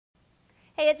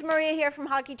Hey, it's Maria here from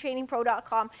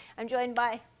hockeytrainingpro.com. I'm joined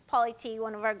by Paulie T,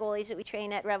 one of our goalies that we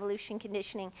train at Revolution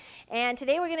Conditioning. And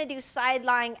today we're going to do side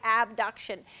lying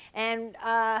abduction. And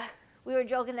we were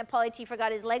joking that Paulie T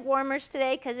forgot his leg warmers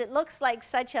today because it looks like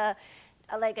such a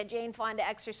Jane Fonda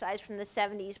exercise from the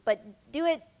 70s. But do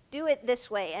it this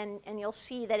way, and you'll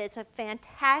see that it's a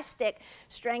fantastic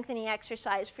strengthening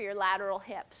exercise for your lateral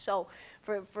hip. So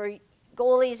for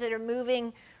goalies that are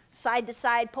moving side to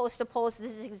side, post to post,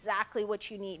 this is exactly what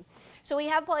you need. So we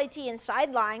have Paulie T in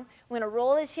side lying. We're going to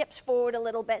roll his hips forward a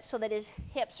little bit so that his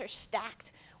hips are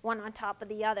stacked one on top of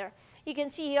the other. You can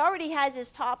see he already has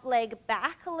his top leg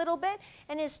back a little bit,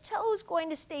 and his toe's going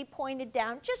to stay pointed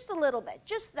down just a little bit,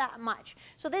 just that much.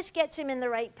 So this gets him in the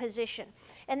right position.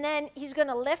 And then he's going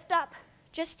to lift up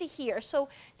just to here, so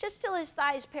just till his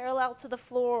thighs parallel to the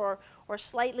floor or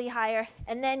slightly higher,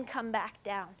 and then come back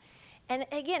down. And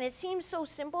again, it seems so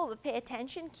simple, but pay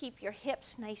attention. Keep your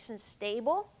hips nice and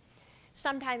stable.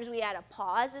 Sometimes we add a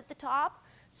pause at the top.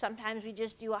 Sometimes we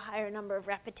just do a higher number of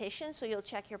repetitions, so you'll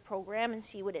check your program and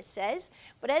see what it says.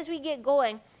 But as we get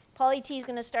going, Paulie T is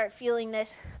going to start feeling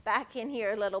this back in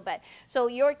here a little bit. So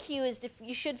your cue is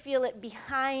you should feel it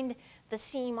behind the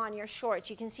seam on your shorts.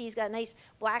 You can see he's got a nice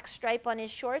black stripe on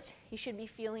his shorts. He should be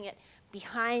feeling it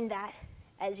behind that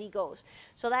as he goes.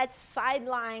 So that's side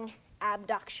lying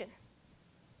abduction.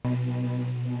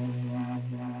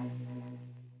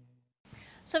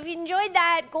 So if you enjoyed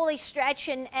that goalie stretch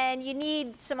and you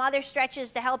need some other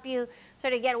stretches to help you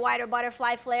sort of get a wider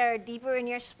butterfly flare or deeper in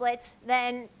your splits,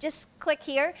 then just click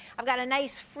here. I've got a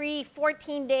nice free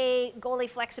 14-day goalie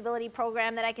flexibility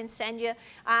program that I can send you.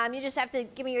 You just have to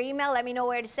give me your email, let me know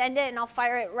where to send it, and I'll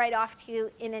fire it right off to you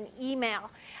in an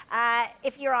email.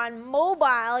 If you're on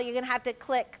mobile, you're going to have to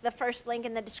click the first link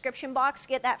in the description box to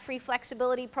get that free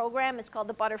flexibility program. It's called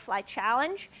the Butterfly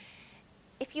Challenge.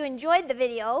 If you enjoyed the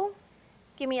video,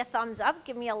 give me a thumbs up,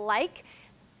 give me a like.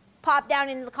 Pop down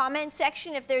in the comment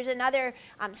section if there's another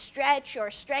stretch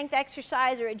or strength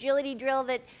exercise or agility drill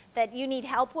that you need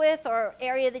help with, or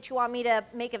area that you want me to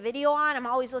make a video on. I'm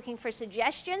always looking for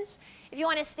suggestions. If you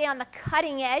want to stay on the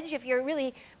cutting edge, if you're a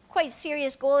really quite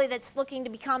serious goalie that's looking to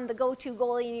become the go-to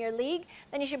goalie in your league,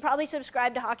 then you should probably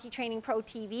subscribe to Hockey Training Pro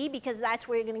TV, because that's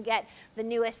where you're going to get the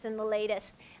newest and the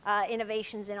latest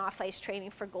innovations in off-ice training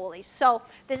for goalies. So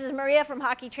this is Maria from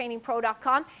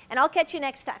hockeytrainingpro.com, and I'll catch you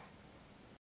next time.